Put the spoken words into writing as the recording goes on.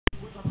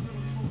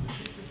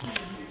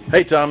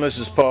Hey Tom, this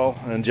is Paul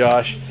and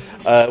Josh.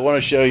 I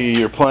want to show you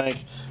your plank.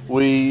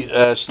 We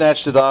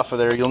snatched it off of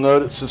there. You'll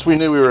notice, since we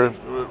knew we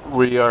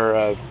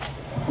are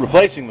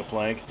replacing the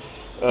plank,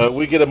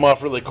 we get them off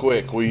really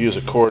quick. We use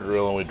a core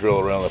drill and we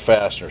drill around the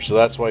fastener, so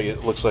that's why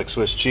it looks like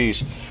Swiss cheese.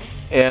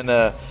 And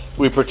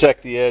we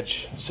protect the edge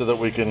so that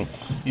we can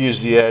use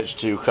the edge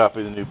to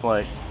copy the new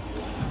plank.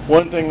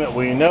 One thing that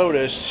we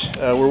noticed,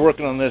 we're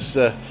working on this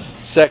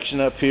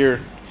section up here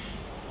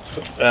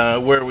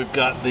where we've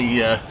got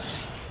the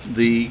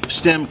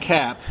stem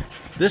cap.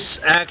 This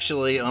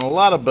actually, on a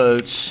lot of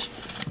boats,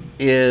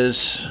 is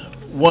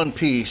one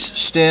piece,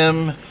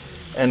 stem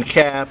and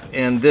cap,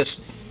 and this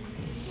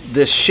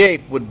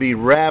shape would be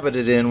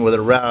rabbeted in with a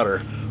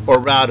router,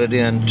 or routed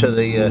into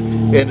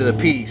the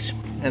piece,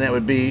 and it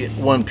would be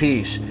one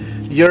piece.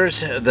 Yours,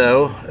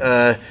 though,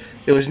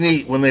 it was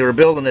neat. When they were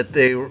building it,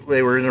 they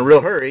were in a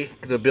real hurry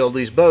to build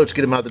these boats,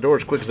 get them out the door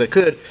as quick as they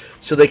could,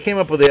 so they came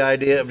up with the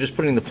idea of just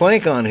putting the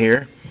plank on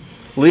here,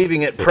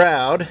 leaving it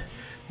proud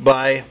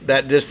by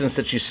that distance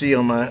that you see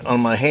on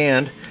my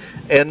hand,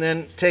 and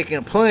then taking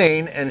a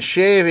plane and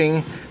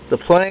shaving the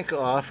plank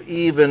off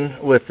even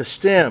with the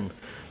stem.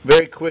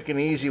 Very quick and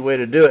easy way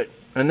to do it.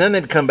 And then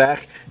they'd come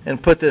back and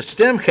put this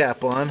stem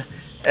cap on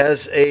as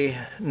a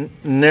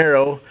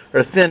narrow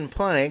or thin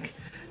plank,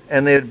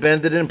 and they'd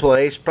bend it in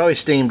place, probably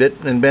steamed it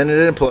and bend it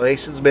in place.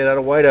 It's made out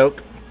of white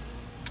oak.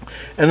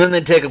 And then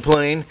they'd take a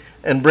plane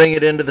and bring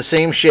it into the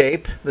same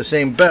shape, the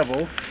same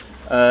bevel,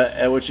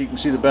 at which you can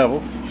see the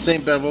bevel,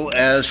 same bevel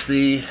as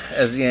the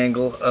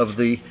angle of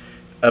the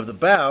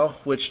bow,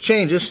 which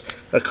changes,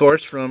 of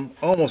course, from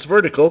almost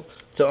vertical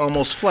to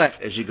almost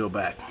flat as you go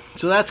back.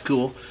 So that's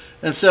cool.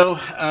 And so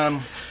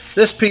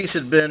this piece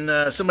had been,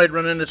 somebody had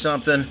run into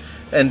something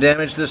and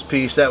damaged this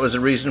piece. That was the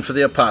reason for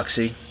the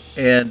epoxy.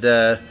 And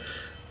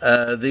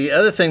the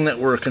other thing that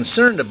we're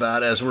concerned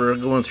about as we're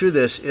going through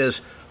this is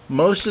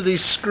most of these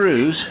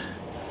screws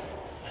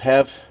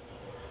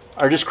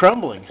are just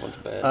crumbling.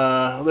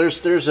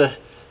 There's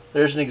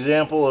an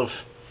example of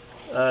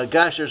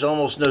gosh, there's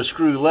almost no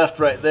screw left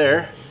right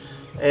there,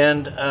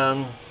 and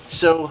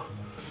so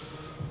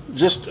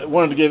just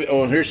wanted to give you,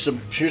 oh, and here's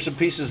some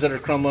pieces that are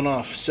crumbling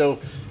off. So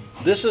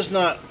this is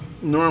not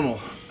normal.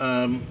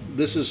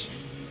 This is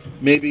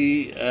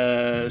maybe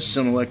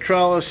some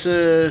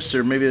electrolysis,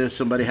 or maybe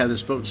somebody had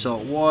this boat in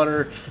salt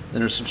water,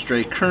 and there's some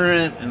stray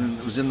current, and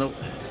it was in the,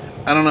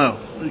 I don't know,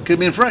 it could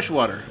be in fresh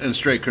water and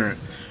stray current.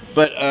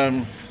 But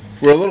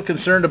we're a little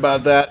concerned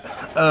about that.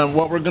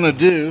 What we're going to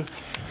do,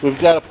 we've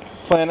got a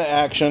plan of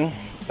action.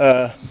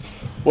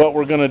 What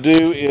we're going to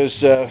do is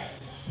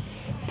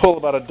pull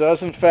about a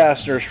dozen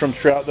fasteners from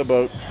throughout the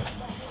boat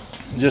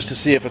just to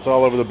see if it's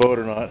all over the boat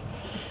or not.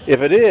 If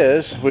it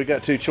is, we've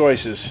got two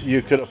choices.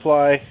 You could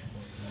apply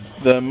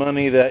the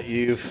money that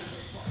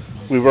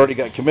we've already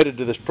got committed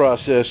to this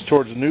process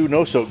towards a new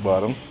no-soak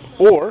bottom,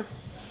 or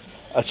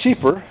a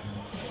cheaper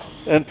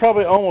and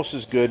probably almost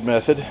as good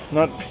method.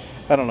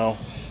 I don't know.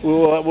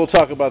 We'll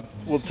talk about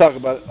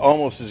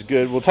almost as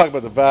good. We'll talk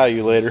about the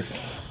value later.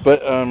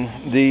 But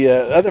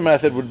the other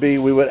method would be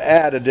we would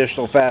add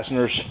additional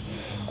fasteners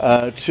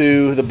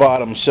to the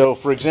bottom. So,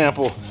 for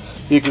example,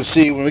 you can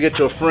see when we get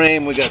to a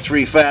frame, we got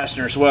 3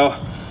 fasteners. Well,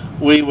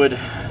 we would,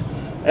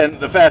 and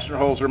the fastener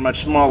holes are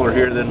much smaller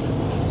here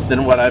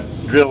than what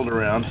I've drilled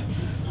around.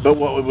 But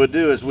what we would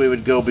do is we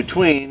would go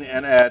between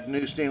and add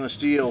new stainless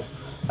steel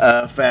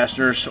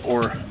fasteners,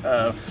 or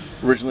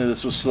originally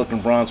this was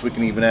silicon bronze. We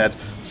can even add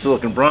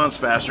silicon bronze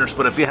fasteners,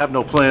 but if you have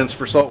no plans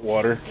for salt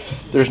water,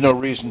 there's no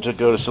reason to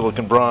go to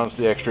silicon bronze,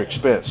 the extra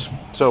expense.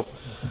 So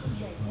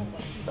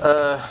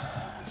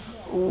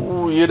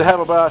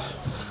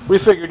we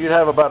figured you'd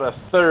have about a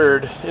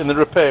third in the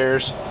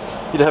repairs.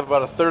 You'd have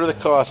about a third of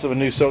the cost of a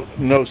new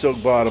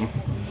no-soak bottom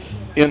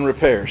in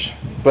repairs.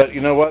 But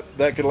you know what?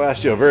 That could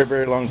last you a very,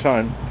 very long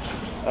time,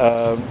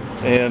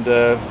 and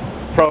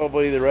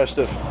probably the rest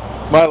of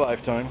my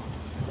lifetime.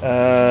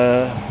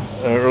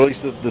 Or at least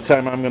the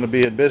time I'm going to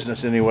be in business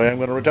anyway. I'm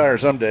going to retire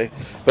someday.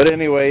 But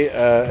anyway,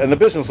 and the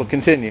business will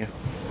continue.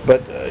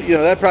 But you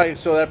know, that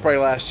probably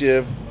lasts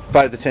you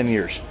 5 to 10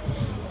 years,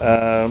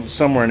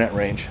 somewhere in that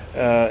range.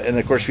 And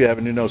of course, if you have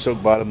a new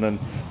no-soak bottom, then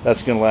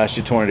that's going to last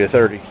you 20 to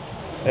 30.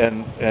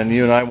 And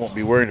you and I won't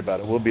be worried about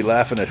it. We'll be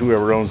laughing at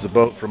whoever owns the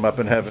boat from up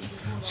in heaven.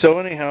 So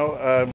anyhow.